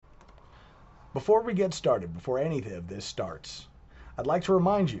Before we get started, before anything of this starts, I'd like to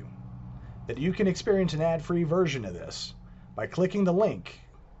remind you that you can experience an ad-free version of this by clicking the link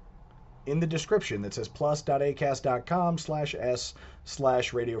in the description that says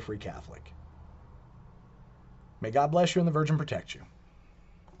plus.acast.com/s/Radio Free Catholic. May God bless you and the Virgin protect you.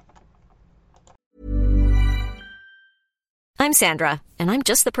 I'm Sandra, and I'm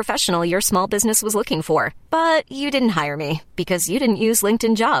just the professional your small business was looking for. But you didn't hire me because you didn't use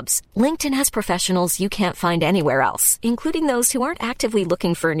LinkedIn Jobs. LinkedIn has professionals you can't find anywhere else, including those who aren't actively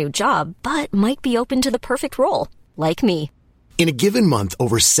looking for a new job, but might be open to the perfect role, like me. In a given month,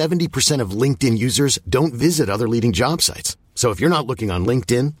 over 70% of LinkedIn users don't visit other leading job sites. So if you're not looking on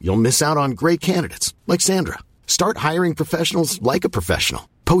LinkedIn, you'll miss out on great candidates like Sandra. Start hiring professionals like a professional.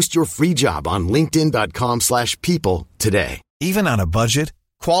 Post your free job on linkedin.com/people today. Even on a budget,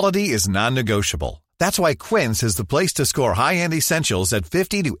 quality is non-negotiable. That's why Quince is the place to score high-end essentials at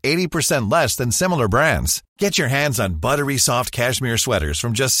 50 to 80% less than similar brands. Get your hands on buttery soft cashmere sweaters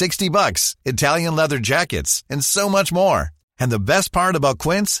from just $60, Italian leather jackets, and so much more. And the best part about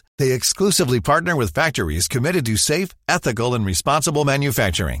Quince, they exclusively partner with factories committed to safe, ethical, and responsible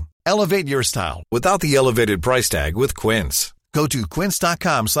manufacturing. Elevate your style without the elevated price tag with Quince. Go to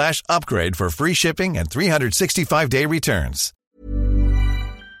quince.com/upgrade for free shipping and 365-day returns.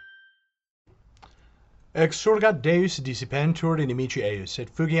 Exsurgat Deus dissipentur inimici eius,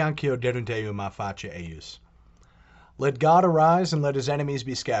 et fugiancio derunt eum a face eius. Let God arise and let his enemies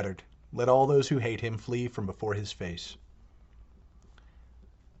be scattered. Let all those who hate him flee from before his face.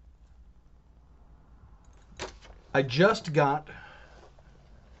 I just got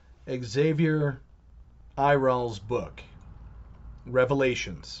Xavier Eiral's book,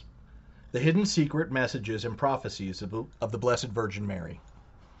 Revelations, The Hidden Secret Messages and Prophecies of the Blessed Virgin Mary.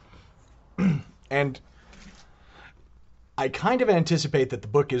 And I kind of anticipate that the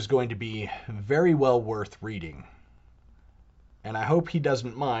book is going to be very well worth reading. And I hope he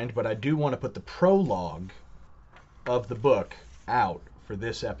doesn't mind, but I do want to put the prologue of the book out for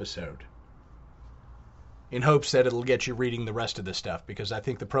this episode, in hopes that it'll get you reading the rest of the stuff, because I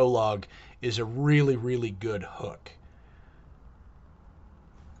think the prologue is a really, really good hook.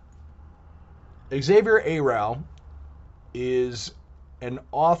 Xavier Eiral is an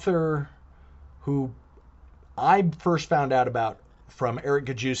author who I first found out about from Eric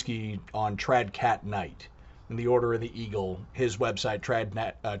Gajewski on Tradcat Night, in the Order of the Eagle, his website,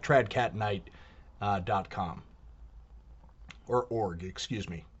 tradcatnight.com. Or org, excuse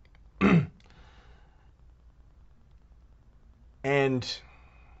me. And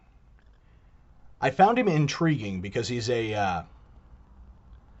I found him intriguing because he's a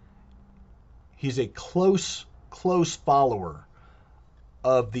close follower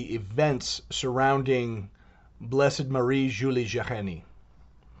of the events surrounding Blessed Marie Julie Jahenny.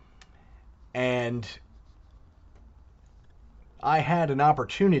 And I had an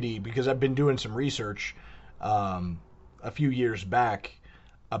opportunity, because I've been doing some research a few years back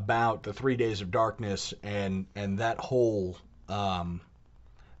about the 3 Days of Darkness and that whole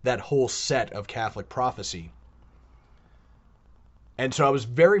set of Catholic prophecy. And so I was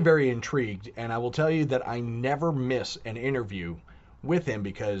very, very intrigued, and I will tell you that I never miss an interview with him,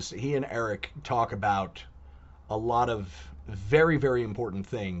 because he and Eric talk about a lot of very, very important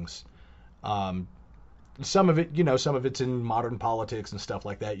things. Some of it's in modern politics and stuff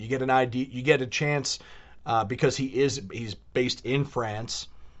like that. You get an idea, you get a chance, because he's based in France,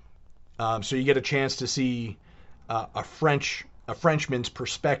 so you get a chance to see a Frenchman's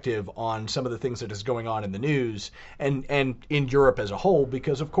perspective on some of the things that is going on in the news and in Europe as a whole,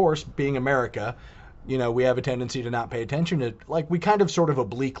 because of course, being America, we have a tendency to not pay attention to, we kind of sort of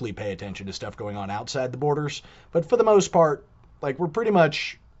obliquely pay attention to stuff going on outside the borders, but for the most part, we're pretty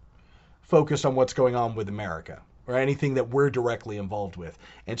much focused on what's going on with America or anything that we're directly involved with.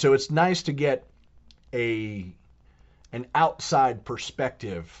 And so it's nice to get an outside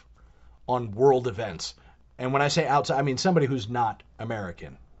perspective on world events. And when I say outside, I mean somebody who's not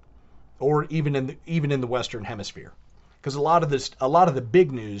American, or even in the Western Hemisphere, because a lot of the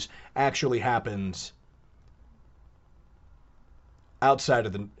big news actually happens outside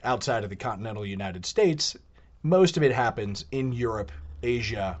of the continental United States. Most of it happens in Europe,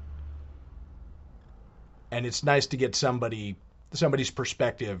 Asia, and it's nice to get somebody's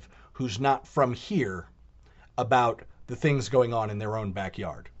perspective who's not from here about the things going on in their own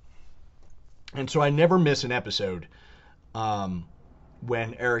backyard. And so I never miss an episode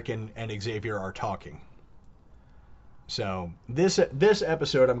when Eric and Xavier are talking. So this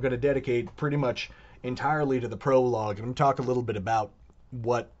episode I'm going to dedicate pretty much entirely to the prologue, and I'm going to talk a little bit about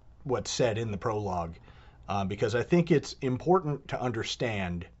what's said in the prologue, because I think it's important to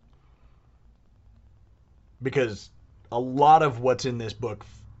understand because a lot of what's in this book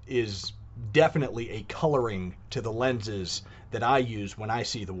is definitely a coloring to the lenses that I use when I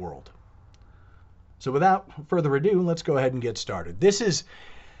see the world. So without further ado, let's go ahead and get started. This is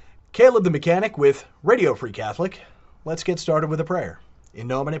Caleb the Mechanic with Radio Free Catholic. Let's get started with a prayer. In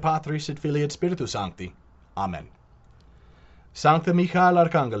nomine Patris et Filii et Spiritus Sancti. Amen. Sancta Michael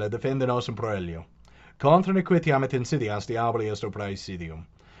Arcangela, defende nos in proelio. Contra nequitiam et insidias diaboli est praesidium.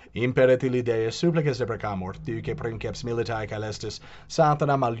 Imperet illi Deus supplices deprecamur, duce princeps militae caelestis,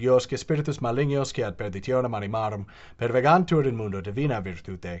 Santana maliosque spiritus malignos, que ad perditionem animarum, pervegantur in mundo divina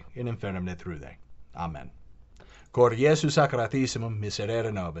virtute, in infernum ne trude. Amen. Cor Iesu sacratissimum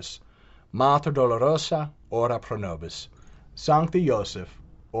miserere nobis. Mater dolorosa, ora pro nobis. Sancti Joseph,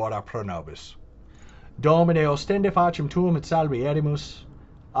 ora pro nobis. Domine ostende facem tuum et salvierimus.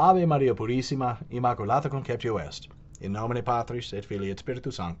 Ave Maria Purissima, Immaculata Conceptio est. In nomine Patris et Filii et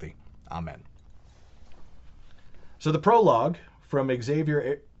Spiritus Sancti. Amen. So the prologue from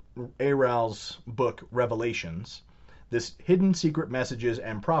Xavier Aral's book Revelations, this hidden secret messages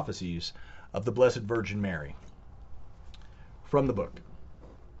and prophecies of the Blessed Virgin Mary. From the book.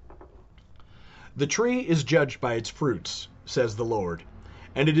 The tree is judged by its fruits, says the Lord,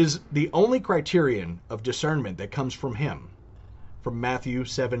 and it is the only criterion of discernment that comes from him. From Matthew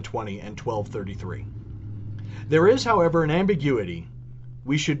 7:20 and 12:33. There is, however, an ambiguity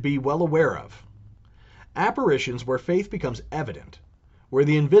we should be well aware of. Apparitions where faith becomes evident, where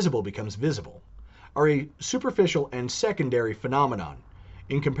the invisible becomes visible, are a superficial and secondary phenomenon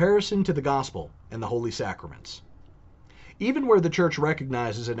in comparison to the gospel and the holy sacraments. Even where the Church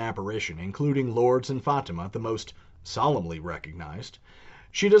recognizes an apparition, including Lourdes and Fatima, the most solemnly recognized,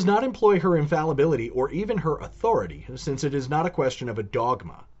 she does not employ her infallibility or even her authority, since it is not a question of a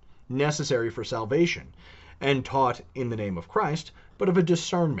dogma, necessary for salvation, and taught in the name of Christ, but of a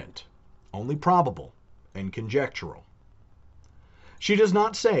discernment, only probable and conjectural. She does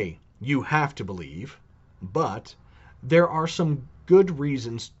not say, you have to believe, but there are some good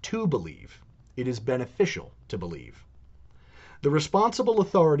reasons to believe. It is beneficial to believe. The responsible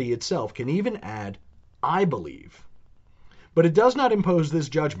authority itself can even add, I believe. But it does not impose this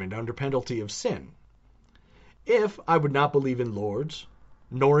judgment under penalty of sin. If I would not believe in Lourdes,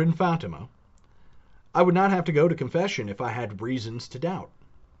 nor in Fatima, I would not have to go to confession if I had reasons to doubt.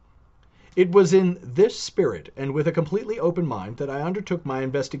 It was in this spirit and with a completely open mind that I undertook my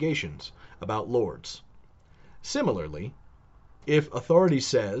investigations about Lourdes. Similarly, if authority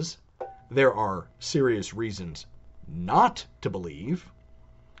says there are serious reasons not to believe,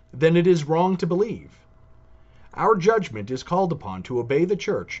 then it is wrong to believe. Our judgment is called upon to obey the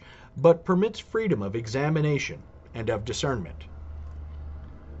Church, but permits freedom of examination and of discernment.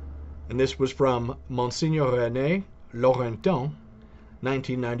 And this was from Monsignor René Laurentin,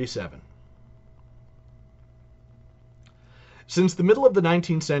 1997. Since the middle of the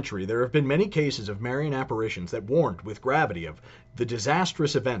 19th century, there have been many cases of Marian apparitions that warned with gravity of the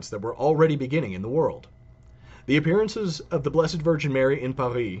disastrous events that were already beginning in the world. The appearances of the Blessed Virgin Mary in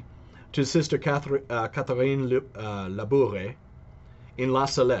Paris to Sister Catherine Labouré in La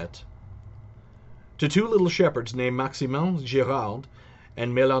Salette, to two little shepherds named Maximin Girard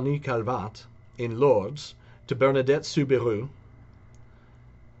and Mélanie Calvat in Lourdes, to Bernadette Soubirous,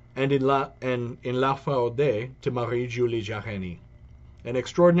 and in La Faude to Marie-Julie Jareni, an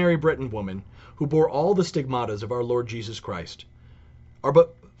extraordinary Breton woman who bore all the stigmatas of our Lord Jesus Christ, are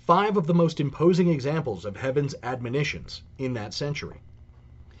but 5 of the most imposing examples of heaven's admonitions in that century.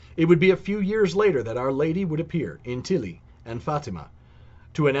 It would be a few years later that Our Lady would appear in Tilly and Fatima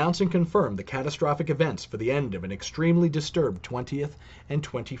to announce and confirm the catastrophic events for the end of an extremely disturbed 20th and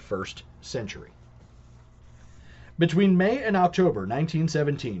 21st century. Between May and October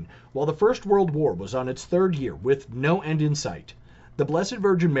 1917, while the First World War was on its 3rd year with no end in sight, the Blessed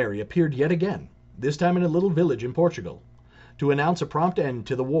Virgin Mary appeared yet again, this time in a little village in Portugal, to announce a prompt end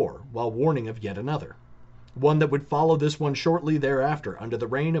to the war while warning of yet another, one that would follow this one shortly thereafter under the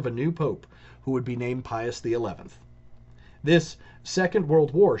reign of a new pope who would be named Pius XI. This Second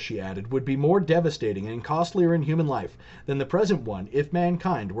World War, she added, would be more devastating and costlier in human life than the present one if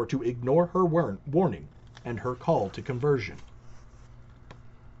mankind were to ignore her warning and her call to conversion.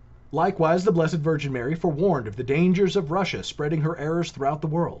 Likewise, the Blessed Virgin Mary forewarned of the dangers of Russia spreading her errors throughout the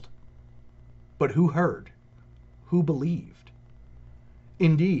world. But who heard? Who believed?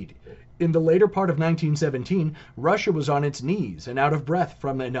 Indeed, in the later part of 1917, Russia was on its knees and out of breath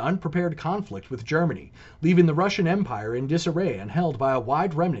from an unprepared conflict with Germany, leaving the Russian Empire in disarray and held by a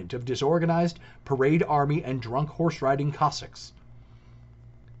wide remnant of disorganized parade army and drunk horse-riding Cossacks.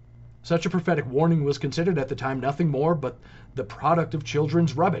 Such a prophetic warning was considered at the time nothing more but the product of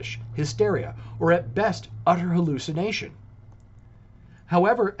children's rubbish, hysteria, or at best utter hallucination.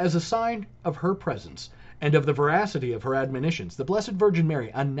 However, as a sign of her presence and of the veracity of her admonitions, the Blessed Virgin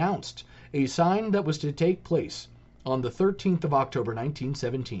Mary announced a sign that was to take place on the 13th of October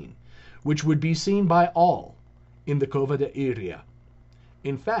 1917, which would be seen by all in the Cova de Iria.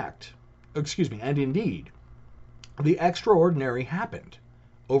 And indeed, the extraordinary happened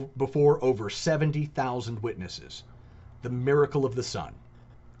before over 70,000 witnesses, the miracle of the sun.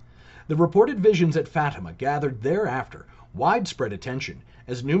 The reported visions at Fatima gathered thereafter widespread attention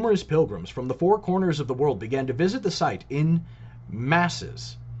as numerous pilgrims from the four corners of the world began to visit the site in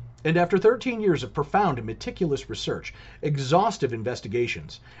masses. And after 13 years of profound and meticulous research, exhaustive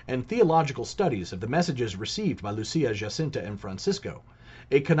investigations, and theological studies of the messages received by Lucia, Jacinta, and Francisco,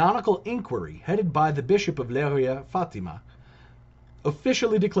 a canonical inquiry headed by the Bishop of Leiria, Fatima,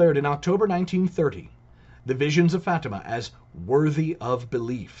 officially declared in October 1930 the visions of Fatima as worthy of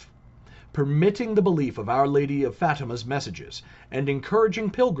belief, permitting the belief of Our Lady of Fatima's messages and encouraging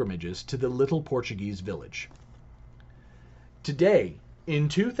pilgrimages to the little Portuguese village. Today, in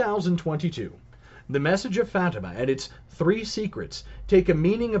 2022, the message of Fatima and its three secrets take a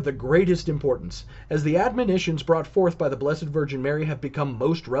meaning of the greatest importance, as the admonitions brought forth by the Blessed Virgin Mary have become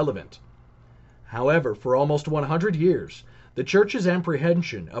most relevant. However, for almost 100 years, the Church's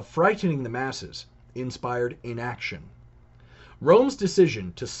apprehension of frightening the masses inspired inaction. Rome's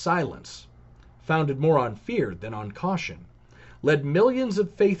decision to silence, founded more on fear than on caution, led millions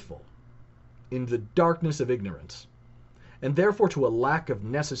of faithful into the darkness of ignorance, and therefore to a lack of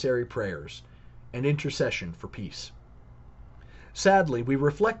necessary prayers and intercession for peace. Sadly, we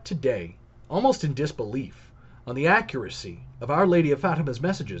reflect today, almost in disbelief, on the accuracy of Our Lady of Fatima's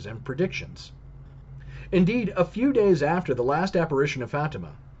messages and predictions. Indeed, a few days after the last apparition of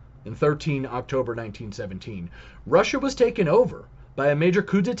Fatima, in 13 October 1917, Russia was taken over by a major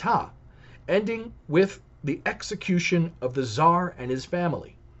coup d'etat, ending with the execution of the Tsar and his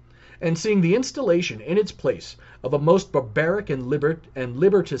family, and seeing the installation in its place of a most barbaric and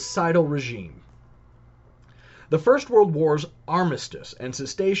liberticidal regime. The First World War's armistice and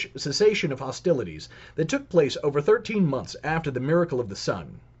cessation of hostilities that took place over 13 months after the miracle of the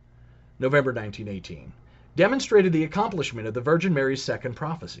sun, November 1918, demonstrated the accomplishment of the Virgin Mary's second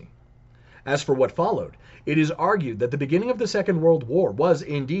prophecy. As for what followed, it is argued that the beginning of the Second World War was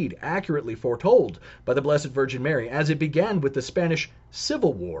indeed accurately foretold by the Blessed Virgin Mary, as it began with the Spanish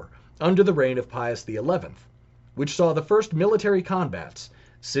Civil War under the reign of Pius XI, which saw the first military combats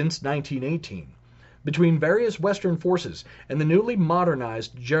since 1918 between various Western forces and the newly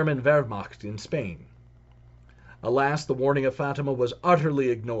modernized German Wehrmacht in Spain. Alas, the warning of Fatima was utterly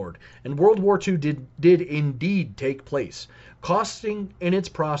ignored, and World War II did indeed take place, costing in its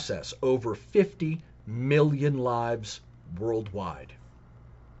process over 50 million lives worldwide.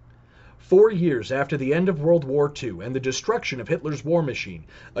 4 years after the end of World War II and the destruction of Hitler's war machine,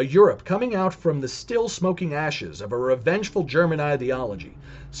 a Europe coming out from the still smoking ashes of a revengeful German ideology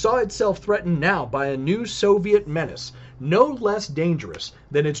saw itself threatened now by a new Soviet menace, no less dangerous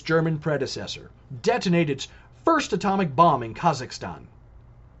than its German predecessor, detonated its first atomic bomb in Kazakhstan.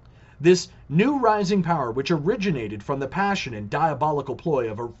 This new rising power, which originated from the passion and diabolical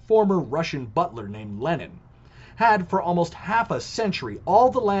ploy of a former Russian butler named Lenin, had for almost half a century all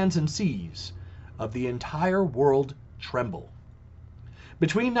the lands and seas of the entire world tremble.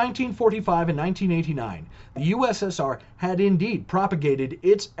 Between 1945 and 1989, the USSR had indeed propagated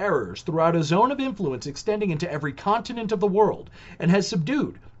its errors throughout a zone of influence extending into every continent of the world, and has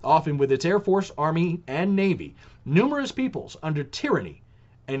subdued, often with its Air Force, Army, and Navy, numerous peoples under tyranny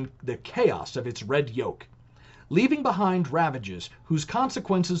and the chaos of its red yoke, leaving behind ravages whose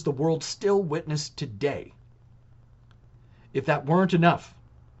consequences the world still witnesses today. If that weren't enough,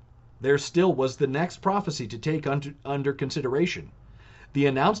 there still was the next prophecy to take under consideration: the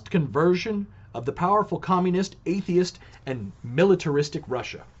announced conversion of the powerful communist, atheist, and militaristic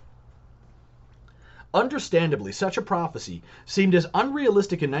Russia. Understandably, such a prophecy seemed as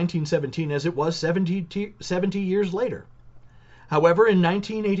unrealistic in 1917 as it was 70 years later. However, in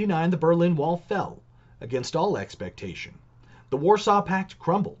 1989, the Berlin Wall fell against all expectation. The Warsaw Pact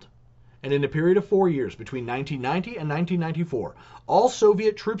crumbled, and in a period of 4 years, between 1990 and 1994, all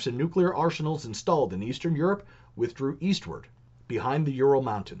Soviet troops and nuclear arsenals installed in Eastern Europe withdrew eastward, behind the Ural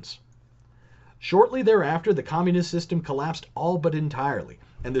Mountains. Shortly thereafter, the communist system collapsed all but entirely,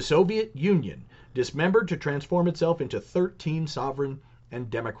 and the Soviet Union dismembered to transform itself into 13 sovereign and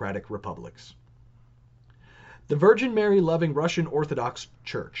democratic republics. The Virgin Mary-loving Russian Orthodox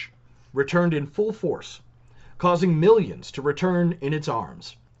Church returned in full force, causing millions to return in its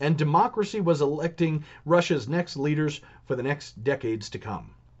arms, and democracy was electing Russia's next leaders for the next decades to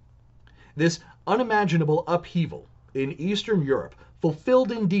come. This unimaginable upheaval in Eastern Europe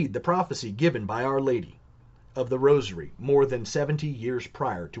fulfilled indeed the prophecy given by Our Lady of the Rosary more than 70 years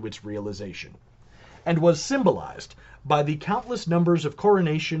prior to its realization, and was symbolized by the countless numbers of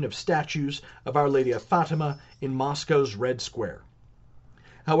coronation of statues of Our Lady of Fatima in Moscow's Red Square.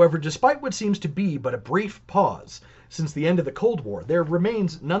 However, despite what seems to be but a brief pause since the end of the Cold War, there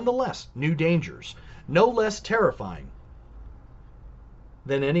remains nonetheless new dangers, no less terrifying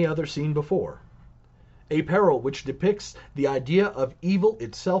than any other seen before. A peril which depicts the idea of evil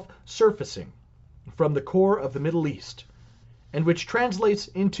itself surfacing from the core of the Middle East, and which translates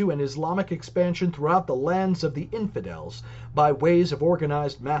into an Islamic expansion throughout the lands of the infidels by ways of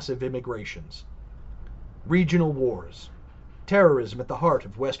organized massive immigrations. Regional wars, terrorism at the heart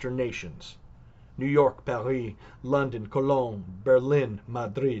of Western nations, New York, Paris, London, Cologne, Berlin,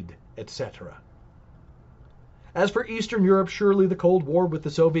 Madrid, etc. As for Eastern Europe, surely the Cold War with the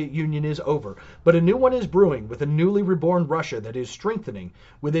Soviet Union is over, but a new one is brewing with a newly reborn Russia that is strengthening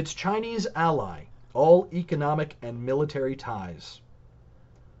with its Chinese ally all economic and military ties,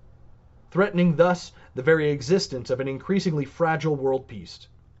 threatening thus the very existence of an increasingly fragile world peace.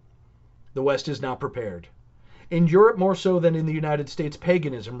 The West is not prepared. In Europe more so than in the United States,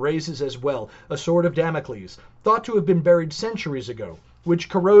 paganism raises as well a sword of Damocles, thought to have been buried centuries ago, which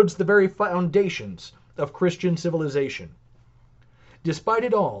corrodes the very foundations of Christian civilization. Despite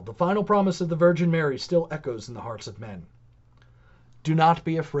it all, the final promise of the Virgin Mary still echoes in the hearts of men. Do not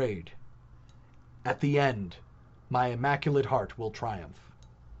be afraid. At the end, my immaculate heart will triumph.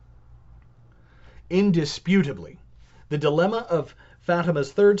 Indisputably, the dilemma of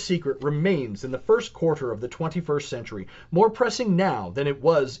Fatima's third secret remains in the first quarter of the 21st century, more pressing now than it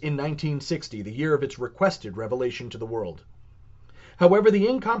was in 1960, the year of its requested revelation to the world. However, the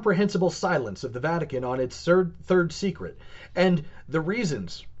incomprehensible silence of the Vatican on its third secret, and the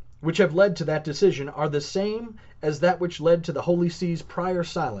reasons which have led to that decision, are the same as that which led to the Holy See's prior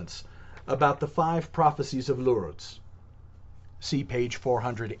silence about the 5 prophecies of Lourdes. See page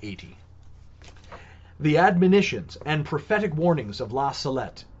 480. The admonitions and prophetic warnings of La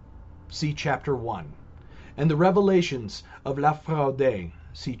Salette. See chapter 1. And the revelations of La Fraude.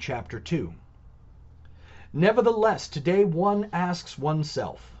 See chapter 2. Nevertheless, today one asks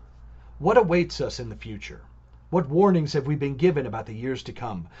oneself, what awaits us in the future? What warnings have we been given about the years to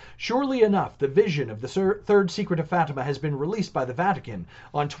come? Surely enough, the vision of the third secret of Fatima has been released by the Vatican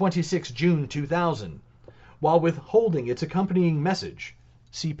on 26 June 2000, while withholding its accompanying message.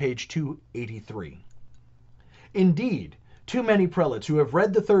 See page 283. Indeed, too many prelates who have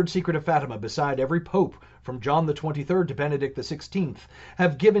read the third secret of Fatima beside every pope from John the 23rd to Benedict the 16th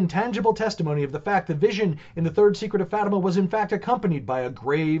have given tangible testimony of the fact the vision in the third secret of Fatima was in fact accompanied by a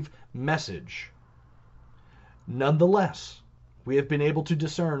grave message. Nonetheless, we have been able to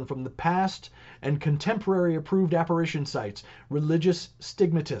discern from the past and contemporary approved apparition sites, religious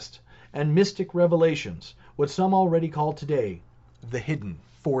stigmatist, and mystic revelations, what some already call today the hidden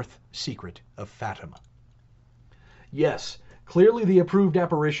fourth secret of Fatima. Yes, clearly the approved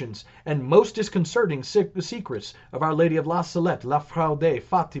apparitions and most disconcerting secrets of Our Lady of La Salette, La Fraude,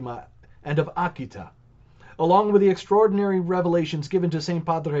 Fatima, and of Akita, along with the extraordinary revelations given to St.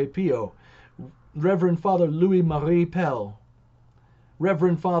 Padre Pio, Reverend Father Louis-Marie Pell,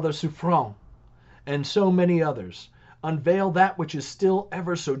 Reverend Father Souffrant, and so many others, unveil that which is still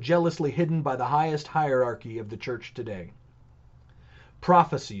ever so jealously hidden by the highest hierarchy of the Church today.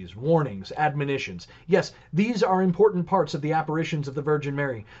 Prophecies, warnings, admonitions. Yes, these are important parts of the apparitions of the Virgin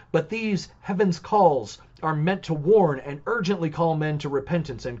Mary, but these heaven's calls are meant to warn and urgently call men to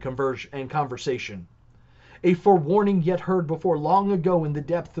repentance and conversation. A forewarning yet heard before long ago in the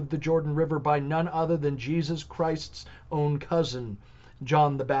depth of the Jordan River by none other than Jesus Christ's own cousin,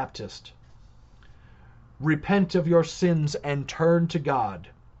 John the Baptist. Repent of your sins and turn to God,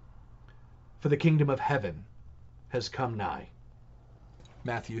 for the kingdom of heaven has come nigh.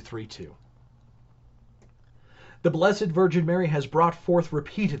 Matthew 3:2. The Blessed Virgin Mary has brought forth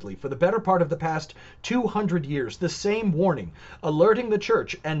repeatedly for the better part of the past 200 years the same warning, alerting the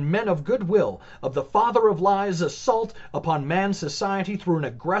Church and men of goodwill of the father of lies' assault upon man's society through an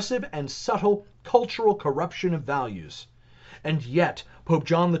aggressive and subtle cultural corruption of values. And yet, Pope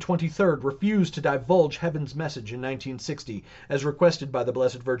John the 23rd refused to divulge heaven's message in 1960 as requested by the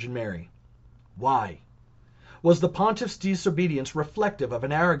Blessed Virgin Mary. Why? Was the pontiff's disobedience reflective of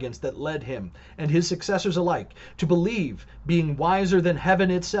an arrogance that led him, and his successors alike, to believe being wiser than heaven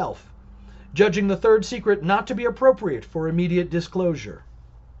itself, judging the third secret not to be appropriate for immediate disclosure?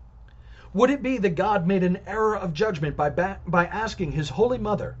 Would it be that God made an error of judgment by asking His Holy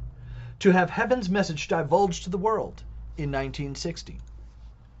Mother to have heaven's message divulged to the world in 1960?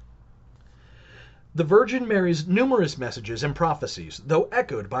 The Virgin Mary's numerous messages and prophecies, though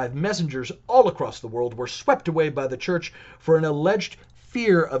echoed by messengers all across the world, were swept away by the Church for an alleged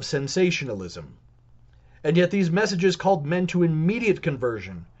fear of sensationalism. And yet these messages called men to immediate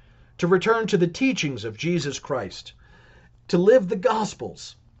conversion, to return to the teachings of Jesus Christ, to live the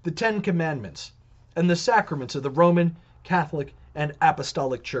Gospels, the Ten Commandments, and the sacraments of the Roman, Catholic, and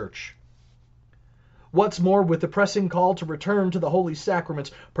Apostolic Church. What's more, with the pressing call to return to the holy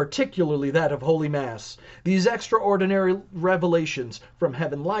sacraments, particularly that of Holy Mass, these extraordinary revelations from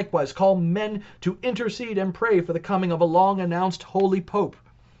heaven likewise call men to intercede and pray for the coming of a long-announced Holy Pope,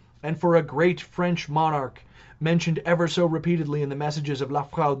 and for a great French monarch, mentioned ever so repeatedly in the messages of La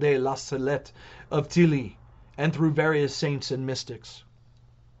Fraude, La Salette, of Tilly, and through various saints and mystics.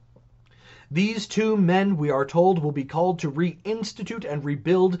 These two men, we are told, will be called to reinstitute and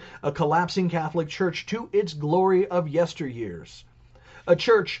rebuild a collapsing Catholic Church to its glory of yesteryears. A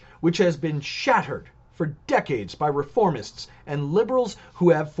church which has been shattered for decades by reformists and liberals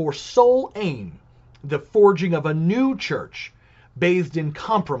who have for sole aim the forging of a new church bathed in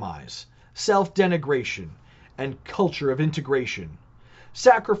compromise, self-denigration, and culture of integration,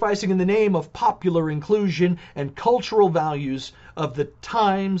 sacrificing in the name of popular inclusion and cultural values of the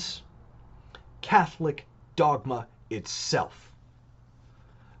times Catholic dogma itself.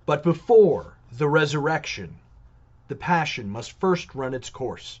 But before the resurrection, the passion must first run its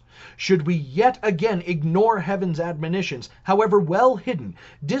course. Should we yet again ignore heaven's admonitions, however well hidden,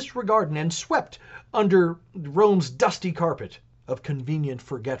 disregarded and swept under Rome's dusty carpet of convenient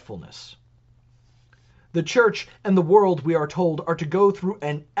forgetfulness? The Church and the world, we are told, are to go through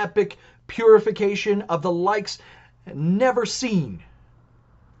an epic purification of the likes never seen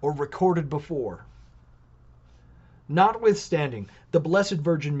or recorded before. Notwithstanding, the Blessed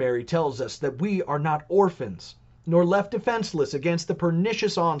Virgin Mary tells us that we are not orphans, nor left defenseless against the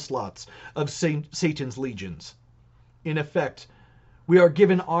pernicious onslaughts of Satan's legions. In effect, we are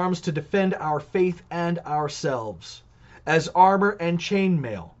given arms to defend our faith and ourselves. As armor and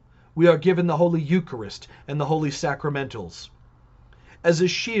chainmail, we are given the Holy Eucharist and the Holy Sacramentals. As a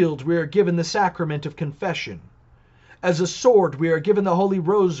shield, we are given the sacrament of confession. As a sword, we are given the Holy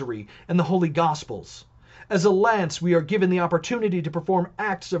Rosary and the Holy Gospels. As a lance, we are given the opportunity to perform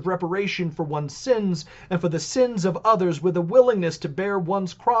acts of reparation for one's sins and for the sins of others, with a willingness to bear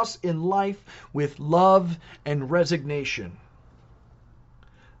one's cross in life with love and resignation.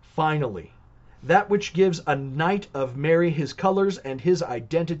 Finally, that which gives a Knight of Mary his colors and his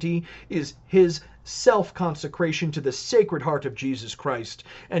identity is his self-consecration to the Sacred Heart of Jesus Christ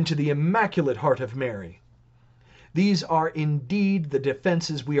and to the Immaculate Heart of Mary. These are indeed the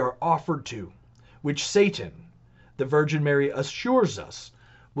defenses we are offered to, which Satan, the Virgin Mary assures us,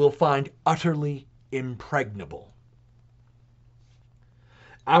 will find utterly impregnable.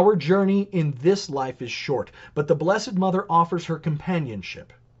 Our journey in this life is short, but the Blessed Mother offers her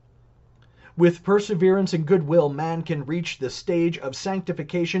companionship. With perseverance and goodwill, man can reach the stage of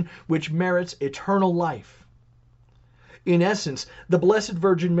sanctification which merits eternal life. In essence, the Blessed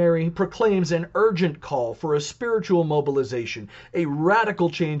Virgin Mary proclaims an urgent call for a spiritual mobilization, a radical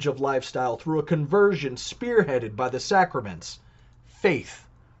change of lifestyle through a conversion spearheaded by the sacraments, faith,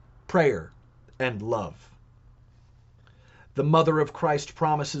 prayer, and love. The Mother of Christ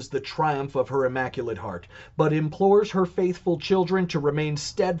promises the triumph of her Immaculate Heart, but implores her faithful children to remain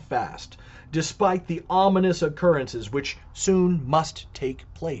steadfast, despite the ominous occurrences which soon must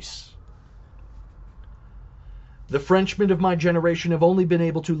take place. The Frenchmen of my generation have only been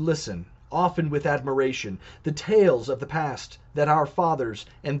able to listen, often with admiration, the tales of the past that our fathers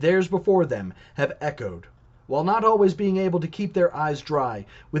and theirs before them have echoed, while not always being able to keep their eyes dry,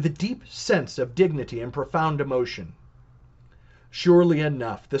 with a deep sense of dignity and profound emotion. Surely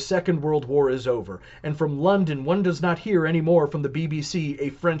enough, the Second World War is over, and from London one does not hear any more from the BBC a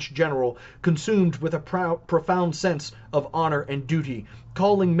French general consumed with a profound sense of honor and duty,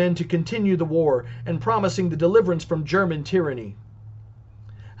 calling men to continue the war and promising the deliverance from German tyranny.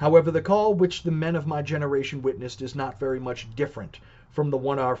 However, the call which the men of my generation witnessed is not very much different from the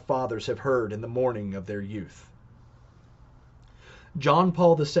one our fathers have heard in the morning of their youth. John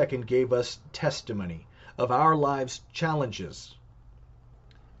Paul II gave us testimony of our lives' challenges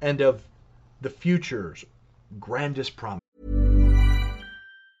and of the future's grandest promise.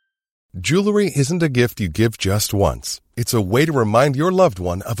 Jewelry isn't a gift you give just once. It's a way to remind your loved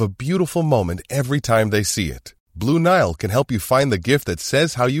one of a beautiful moment every time they see it. Blue Nile can help you find the gift that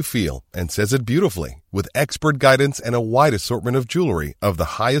says how you feel and says it beautifully, with expert guidance and a wide assortment of jewelry of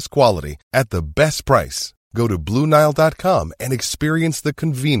the highest quality at the best price. Go to BlueNile.com and experience the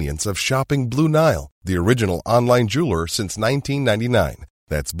convenience of shopping Blue Nile, the original online jeweler since 1999.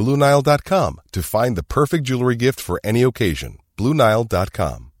 That's BlueNile.com to find the perfect jewelry gift for any occasion.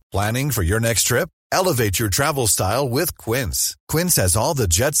 BlueNile.com. Planning for your next trip? Elevate your travel style with Quince. Quince has all the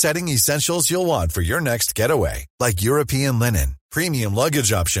jet-setting essentials you'll want for your next getaway, like European linen, premium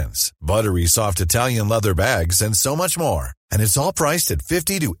luggage options, buttery soft Italian leather bags, and so much more. And it's all priced at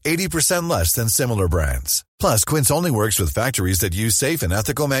 50 to 80% less than similar brands. Plus, Quince only works with factories that use safe and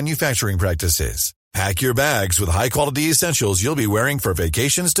ethical manufacturing practices. Pack your bags with high-quality essentials you'll be wearing for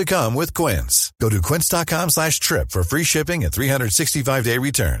vacations to come with Quince. Go to quince.com/trip for free shipping and 365-day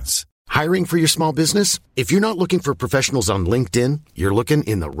returns. Hiring for your small business? If you're not looking for professionals on LinkedIn, you're looking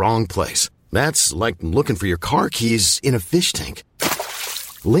in the wrong place. That's like looking for your car keys in a fish tank.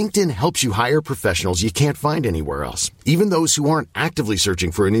 LinkedIn helps you hire professionals you can't find anywhere else, even those who aren't actively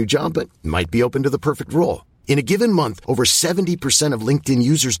searching for a new job but might be open to the perfect role. In a given month, over 70% of LinkedIn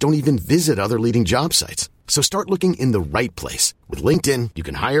users don't even visit other leading job sites. So start looking in the right place. With LinkedIn, you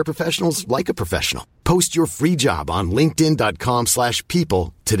can hire professionals like a professional. Post your free job on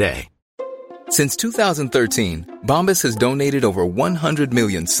linkedin.com/people today. Since 2013, Bombas has donated over 100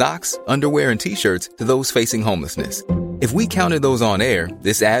 million socks, underwear, and T-shirts to those facing homelessness. If we counted those on air,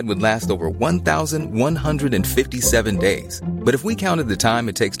 this ad would last over 1,157 days. But if we counted the time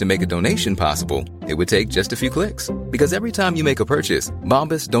it takes to make a donation possible, it would take just a few clicks. Because every time you make a purchase,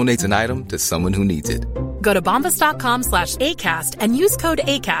 Bombas donates an item to someone who needs it. Go to bombas.com/ACAST and use code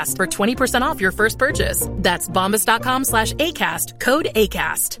ACAST for 20% off your first purchase. That's bombas.com/ACAST, code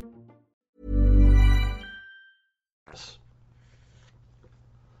ACAST.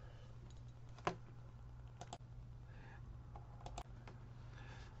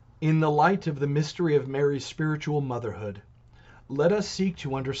 In the light of the mystery of Mary's spiritual motherhood, let us seek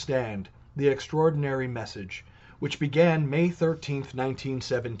to understand the extraordinary message which began May 13th,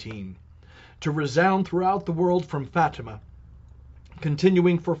 1917, to resound throughout the world from Fatima,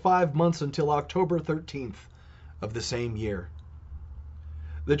 continuing for 5 months until October 13th of the same year.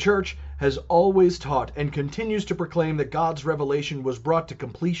 The Church has always taught and continues to proclaim that God's revelation was brought to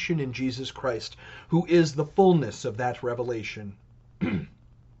completion in Jesus Christ, who is the fullness of that revelation.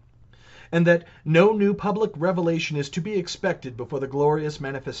 And that no new public revelation is to be expected before the glorious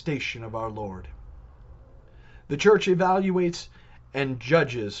manifestation of our Lord. The Church evaluates and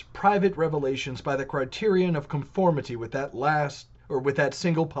judges private revelations by the criterion of conformity with that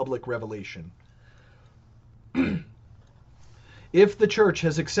single public revelation. If the Church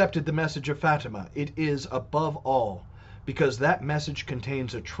has accepted the message of Fatima, it is above all because that message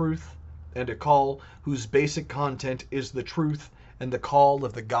contains a truth and a call whose basic content is the truth and the call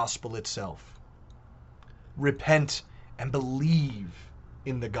of the gospel itself. Repent and believe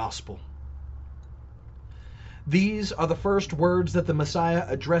in the gospel. These are the first words that the Messiah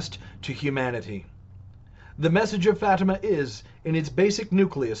addressed to humanity. The message of Fatima is, in its basic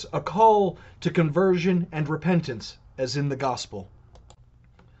nucleus, a call to conversion and repentance, as in the gospel.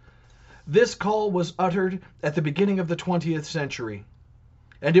 This call was uttered at the beginning of the 20th century,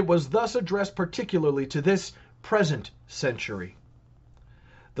 and it was thus addressed particularly to this present century.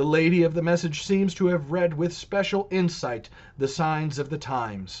 The lady of the message seems to have read with special insight the signs of the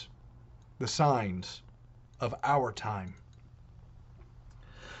times, the signs of our time.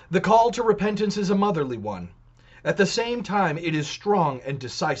 The call to repentance is a motherly one. At the same time, it is strong and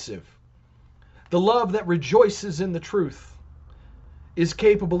decisive. The love that rejoices in the truth is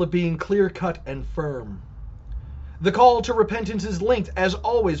capable of being clear-cut and firm. The call to repentance is linked, as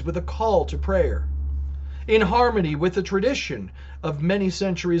always, with a call to prayer. In harmony with the tradition of many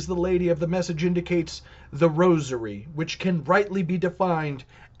centuries, the lady of the message indicates the rosary, which can rightly be defined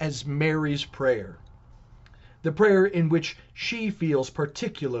as Mary's prayer, the prayer in which she feels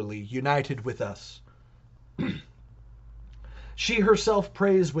particularly united with us. She herself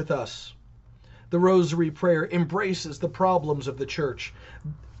prays with us. The rosary prayer embraces the problems of the Church,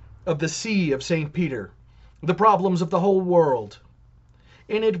 of the See of St. Peter, the problems of the whole world.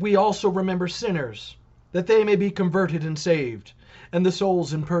 In it we also remember sinners, that they may be converted and saved, and the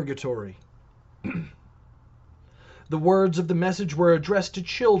souls in purgatory. The words of the message were addressed to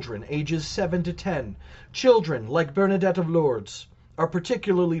children ages 7 to 10. Children, like Bernadette of Lourdes, are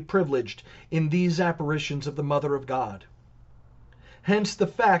particularly privileged in these apparitions of the Mother of God. Hence the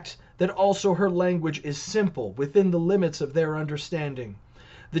fact that also her language is simple within the limits of their understanding.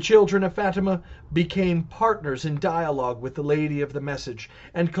 The children of Fatima became partners in dialogue with the lady of the message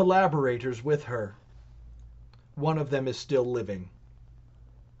and collaborators with her. one of them is still living.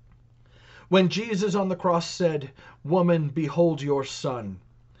 When Jesus on the cross said, "Woman, behold your son,"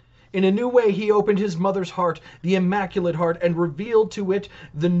 in a new way he opened his mother's heart, the Immaculate Heart, and revealed to it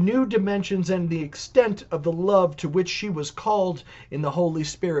the new dimensions and the extent of the love to which she was called in the Holy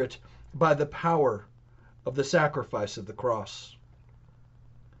Spirit by the power of the sacrifice of the cross.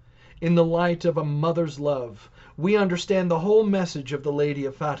 In the light of a mother's love, we understand the whole message of the Lady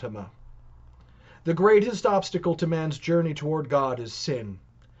of Fatima. The greatest obstacle to man's journey toward God is sin,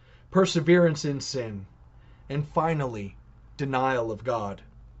 perseverance in sin, and finally, denial of God.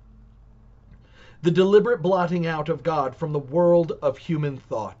 The deliberate blotting out of God from the world of human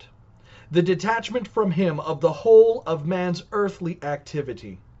thought, the detachment from Him of the whole of man's earthly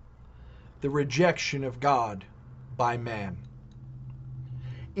activity, the rejection of God by man.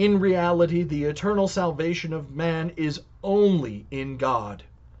 In reality, the eternal salvation of man is only in God.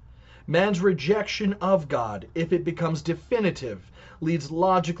 Man's rejection of God, if it becomes definitive, leads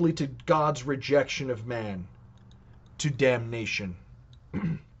logically to God's rejection of man, to damnation.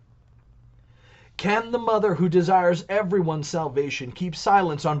 Can the mother who desires everyone's salvation keep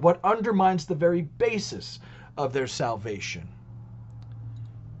silence on what undermines the very basis of their salvation?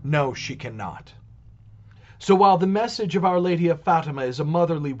 No, she cannot. So while the message of Our Lady of Fatima is a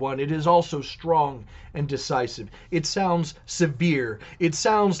motherly one, it is also strong and decisive. It sounds severe. It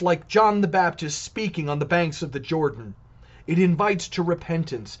sounds like John the Baptist speaking on the banks of the Jordan. It invites to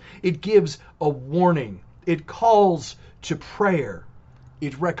repentance. It gives a warning. It calls to prayer.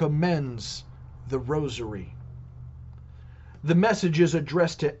 It recommends the rosary. The message is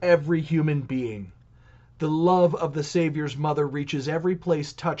addressed to every human being. The love of the Savior's mother reaches every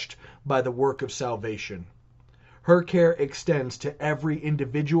place touched by the work of salvation. Her care extends to every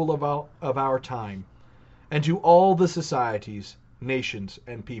individual of our time, and to all the societies, nations,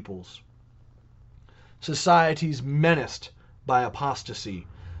 and peoples. Societies menaced by apostasy,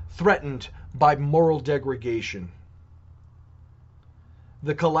 threatened by moral degradation.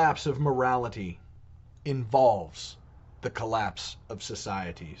 The collapse of morality involves the collapse of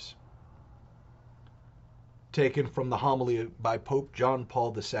societies. Taken from the homily by Pope John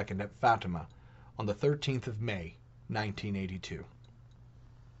Paul II at Fatima on the 13th of May, 1982.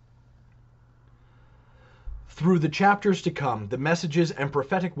 Through the chapters to come, the messages and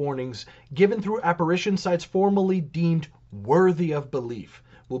prophetic warnings given through apparition sites formerly deemed worthy of belief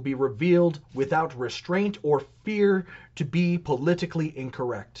will be revealed without restraint or fear to be politically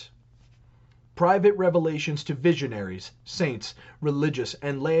incorrect. Private revelations to visionaries, saints, religious,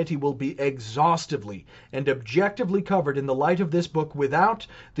 and laity will be exhaustively and objectively covered in the light of this book without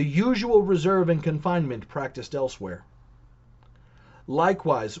the usual reserve and confinement practiced elsewhere.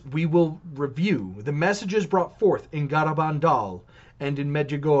 Likewise, we will review the messages brought forth in Garabandal and in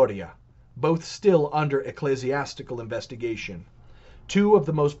Medjugorje, both still under ecclesiastical investigation, two of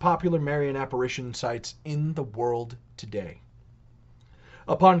the most popular Marian apparition sites in the world today.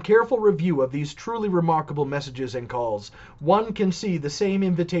 Upon careful review of these truly remarkable messages and calls, one can see the same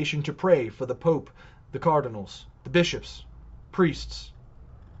invitation to pray for the Pope, the cardinals, the bishops, priests,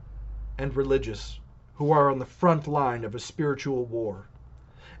 and religious who are on the front line of a spiritual war,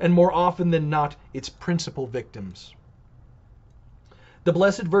 and more often than not, its principal victims. The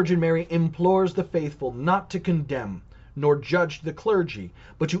Blessed Virgin Mary implores the faithful not to condemn nor judge the clergy,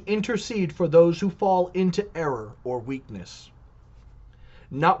 but to intercede for those who fall into error or weakness.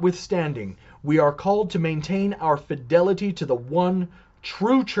 Notwithstanding, we are called to maintain our fidelity to the one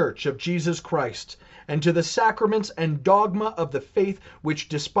true Church of Jesus Christ, and to the sacraments and dogma of the faith which,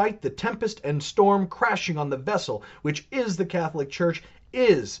 despite the tempest and storm crashing on the vessel which is the Catholic Church,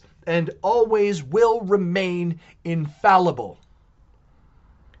 is and always will remain infallible.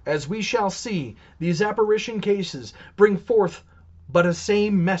 As we shall see, these apparition cases bring forth but a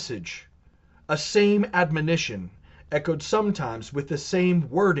same message, a same admonition, echoed sometimes with the same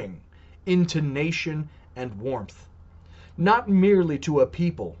wording, intonation, and warmth, not merely to a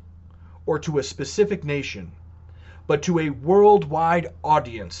people or to a specific nation, but to a worldwide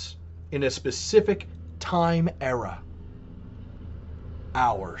audience in a specific time era,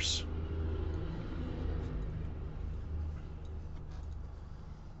 ours.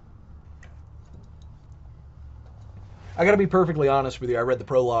 I gotta be perfectly honest with you, I read the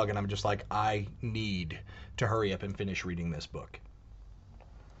prologue and I'm just like, I need to hurry up and finish reading this book.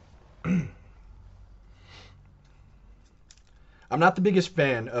 I'm not the biggest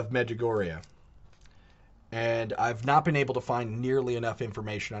fan of Medjugorje, and I've not been able to find nearly enough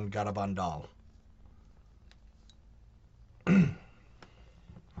information on Garabandal.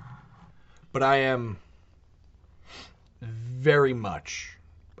 But I am very much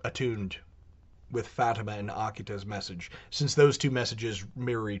attuned with Fatima and Akita's message, since those two messages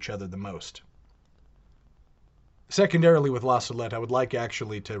mirror each other the most. Secondarily, with La Salette, I would like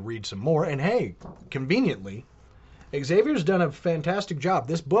actually to read some more. And hey, conveniently, Xavier's done a fantastic job.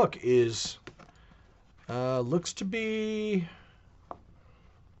 This book is, looks to be,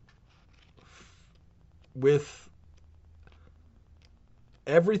 with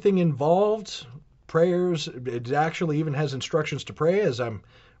everything involved, prayers. It actually even has instructions to pray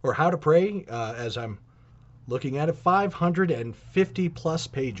or how to pray, as I'm looking at it. 550 plus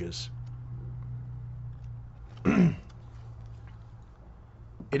pages.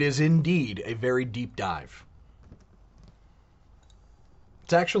 It is indeed a very deep dive.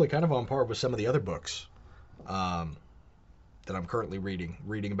 It's actually kind of on par with some of the other books that I'm currently reading.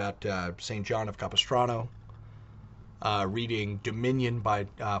 Reading about St. John of Capistrano, reading Dominion by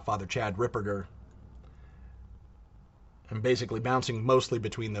Father Chad Ripperger, and basically bouncing mostly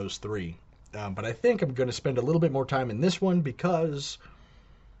between those three. But I think I'm going to spend a little bit more time in this one because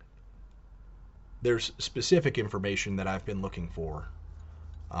there's specific information that I've been looking for.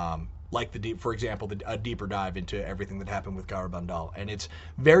 Like for example, a deeper dive into everything that happened with Garabandal. And it's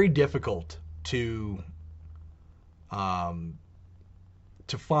very difficult to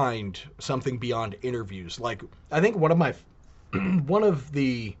find something beyond interviews. Like, I think one of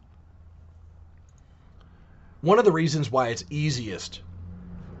the reasons why it's easiest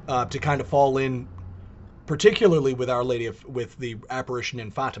to kind of fall in, particularly with with the apparition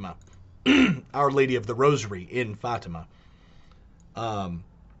in Fatima, Our Lady of the Rosary in Fatima,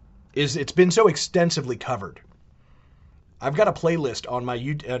 is it's been so extensively covered. I've got a playlist on my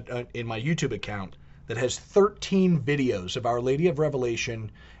in my YouTube account that has 13 videos of Our Lady of Revelation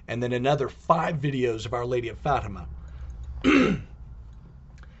and then another 5 videos of Our Lady of Fatima. And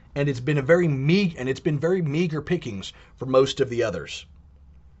it's been very meager pickings for most of the others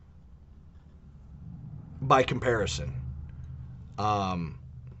by comparison.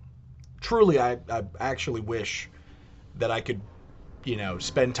 Truly, I actually wish that I could,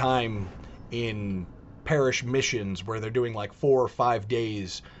 spend time in parish missions where they're doing like 4 or 5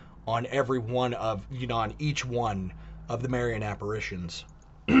 days on on each one of the Marian apparitions.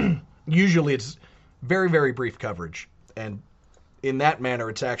 Usually it's very, very brief coverage, and in that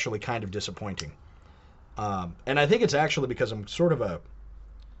manner it's actually kind of disappointing. And I think it's actually because I sort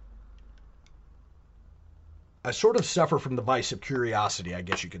of suffer from the vice of curiosity, I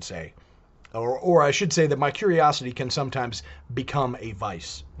guess you could say. Or I should say that my curiosity can sometimes become a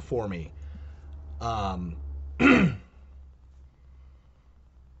vice for me.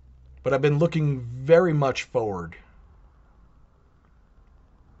 But I've been looking very much forward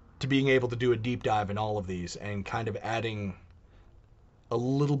to being able to do a deep dive in all of these and kind of adding a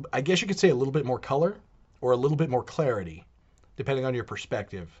little, I guess you could say, a little bit more color or a little bit more clarity, depending on your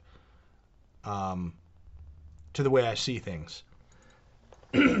perspective, to the way I see things.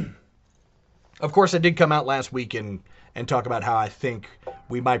 Of course, I did come out last week and talk about how I think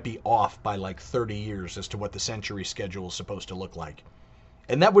we might be off by like 30 years as to what the century schedule is supposed to look like.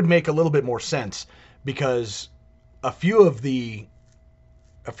 And that would make a little bit more sense because a few of the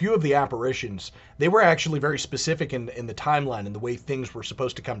apparitions, they were actually very specific in the timeline and the way things were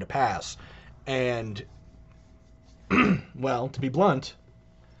supposed to come to pass. And, well, to be blunt,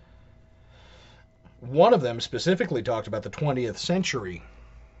 one of them specifically talked about the 20th century.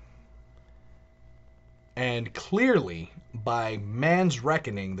 And clearly, by man's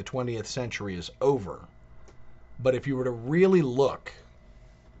reckoning, the 20th century is over. But if you were to really look,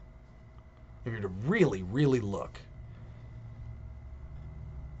 really look,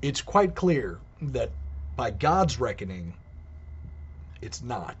 it's quite clear that by God's reckoning, it's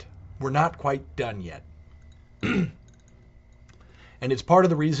not. We're not quite done yet. And it's part of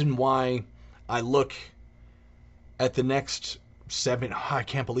the reason why I look at the next I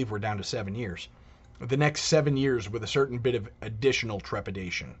can't believe we're down to 7 years. The next 7 years with a certain bit of additional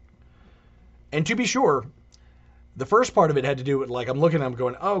trepidation. And to be sure, the first part of it had to do with, like, I'm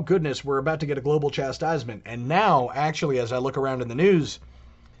going, oh goodness, we're about to get a global chastisement. And now, actually, as I look around in the news,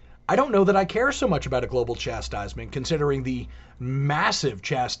 I don't know that I care so much about a global chastisement, considering the massive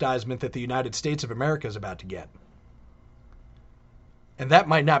chastisement that the United States of America is about to get. And that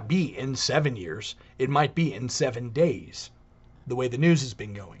might not be in 7 years. It might be in 7 days, the way the news has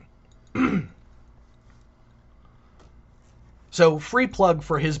been going. So, free plug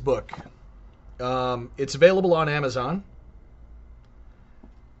for his book. It's available on Amazon.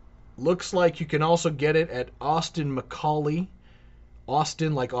 Looks like you can also get it at Austin Macaulay.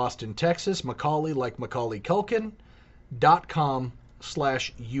 Austin like Austin, Texas. Macaulay like Macaulay Culkin. .com/US.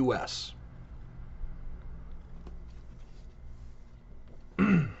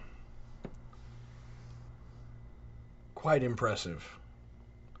 quite impressive.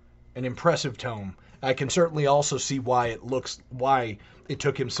 An impressive tome. I can certainly also see why it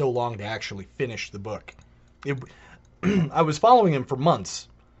took him so long to actually finish the book. I was following him for months,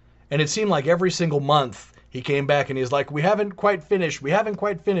 and it seemed like every single month he came back and he's like, we haven't quite finished,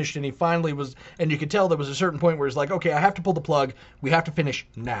 and he finally was, and you could tell there was a certain point where he's like, okay, I have to pull the plug, we have to finish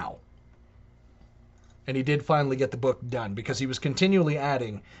now. And he did finally get the book done, because he was continually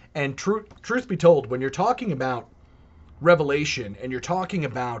adding, and truth be told, when you're talking about revelation, and you're talking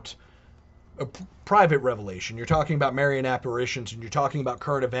about a private revelation, you're talking about Marian apparitions, and you're talking about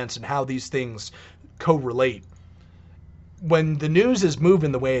current events and how these things correlate. When the news is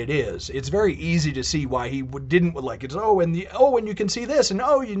moving the way it is, it's very easy to see why he didn't like it. And you can see this,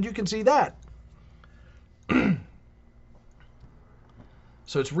 and you can see that.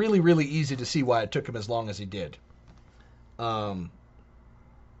 So it's really, really easy to see why it took him as long as he did. And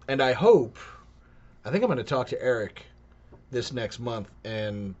I think I'm going to talk to Eric this next month,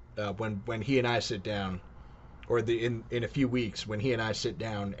 and when he and I sit down, or in a few weeks, when he and I sit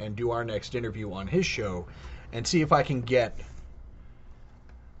down and do our next interview on his show, and see if I can get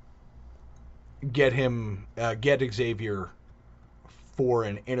Xavier for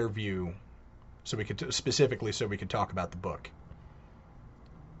an interview, so we could talk about the book.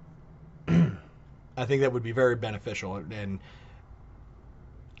 I think that would be very beneficial, and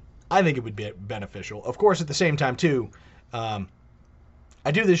I think it would be beneficial. Of course, at the same time too, I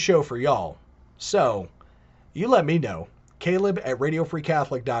do this show for y'all, so you let me know. Caleb at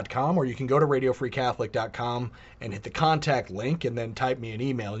RadioFreeCatholic.com, or you can go to RadioFreeCatholic.com and hit the contact link and then type me an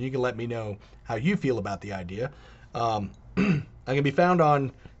email. You can let me know how you feel about the idea. I can be found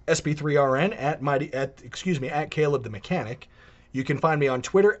on SP3RN at Caleb the Mechanic. You can find me on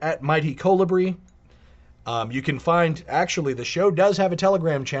Twitter at Mighty Colibri. You can find, actually, the show does have a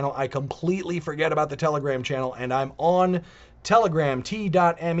Telegram channel. I completely forget about the Telegram channel, and I'm on Telegram,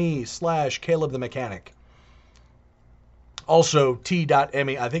 t.me/Caleb the Mechanic. Also,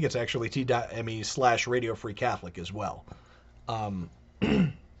 t.me, I think it's actually t.me/Radio Free Catholic as well.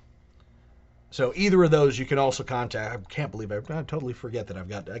 So either of those you can also contact. I can't believe I totally forget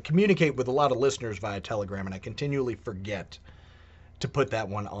that I communicate with a lot of listeners via Telegram, and I continually forget to put that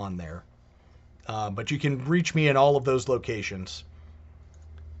one on there. But you can reach me in all of those locations.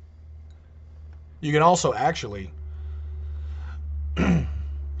 You can also actually,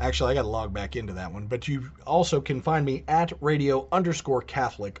 I got to log back into that one, but you also can find me at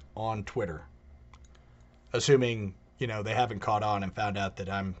radio_Catholic on Twitter. Assuming, they haven't caught on and found out that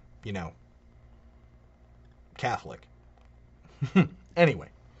I'm, Catholic. Anyway,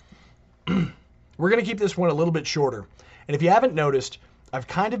 we're going to keep this one a little bit shorter. And if you haven't noticed, I've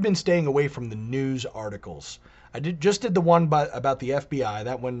kind of been staying away from the news articles. I just did the one about the FBI.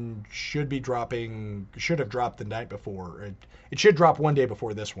 That one should have dropped the night before. It should drop one day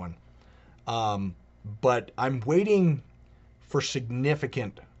before this one. But I'm waiting for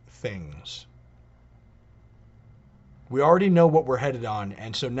significant things. We already know what we're headed on,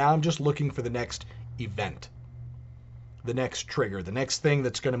 and so now I'm just looking for the next event, the next trigger, the next thing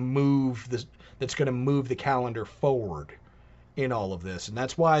that's going to move the calendar forward in all of this. And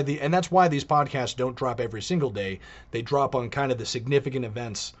that's why these podcasts don't drop every single day. They drop on kind of the significant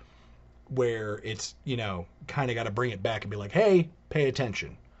events where it's, kind of got to bring it back and be like, hey, pay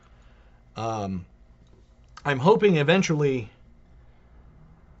attention. I'm hoping eventually,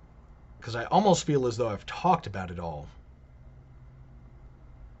 because I almost feel as though I've talked about it all.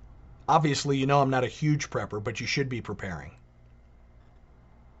 Obviously, I'm not a huge prepper, but you should be preparing.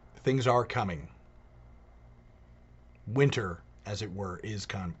 Things are coming. Winter, as it were, is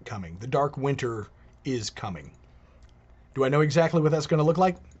coming. The dark winter is coming. Do I know exactly what that's going to look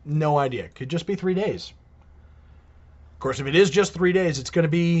like? No idea. Could just be 3 days. Of course, if it is just 3 days, it's going to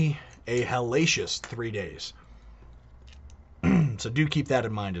be a hellacious 3 days. So do keep that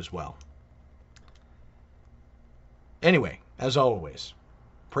in mind as well. Anyway, as always,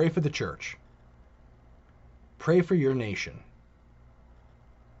 pray for the church. Pray for your nation.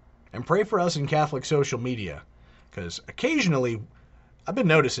 And pray for us in Catholic social media. Because occasionally, I've been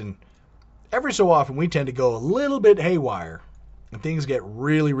noticing, every so often we tend to go a little bit haywire. And things get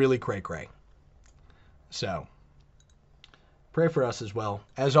really, really cray-cray. So, pray for us as well.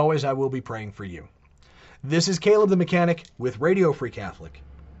 As always, I will be praying for you. This is Caleb the Mechanic with Radio Free Catholic.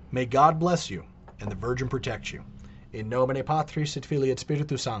 May God bless you and the Virgin protect you. In nomine Patris et Filii et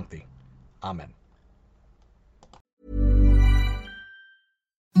Spiritus Sancti. Amen.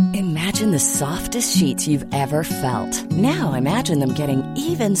 Imagine the softest sheets you've ever felt. Now imagine them getting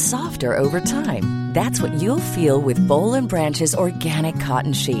even softer over time. That's what you'll feel with Boll & Branch's organic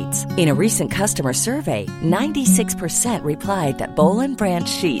cotton sheets. In a recent customer survey, 96% replied that Boll & Branch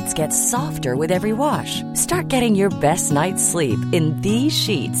sheets get softer with every wash. Start getting your best night's sleep in these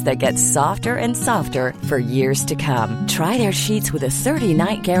sheets that get softer and softer for years to come. Try their sheets with a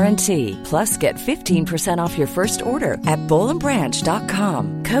 30-night guarantee. Plus, get 15% off your first order at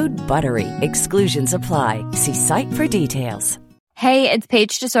bollandbranch.com. Code BUTTERY. Exclusions apply. See site for details. Hey, it's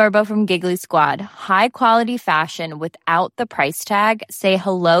Paige DeSorbo from Giggly Squad. High quality fashion without the price tag. Say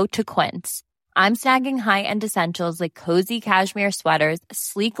hello to Quince. I'm snagging high-end essentials like cozy cashmere sweaters,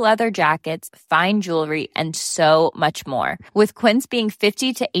 sleek leather jackets, fine jewelry, and so much more. With Quince being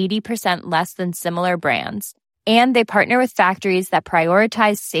 50 to 80% less than similar brands. And they partner with factories that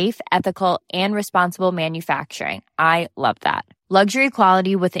prioritize safe, ethical, and responsible manufacturing. I love that. Luxury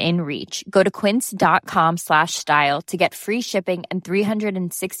quality within reach. Go to quince.com/style to get free shipping and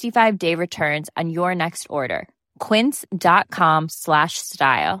 365-day returns on your next order.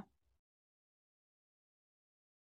 Quince.com/style.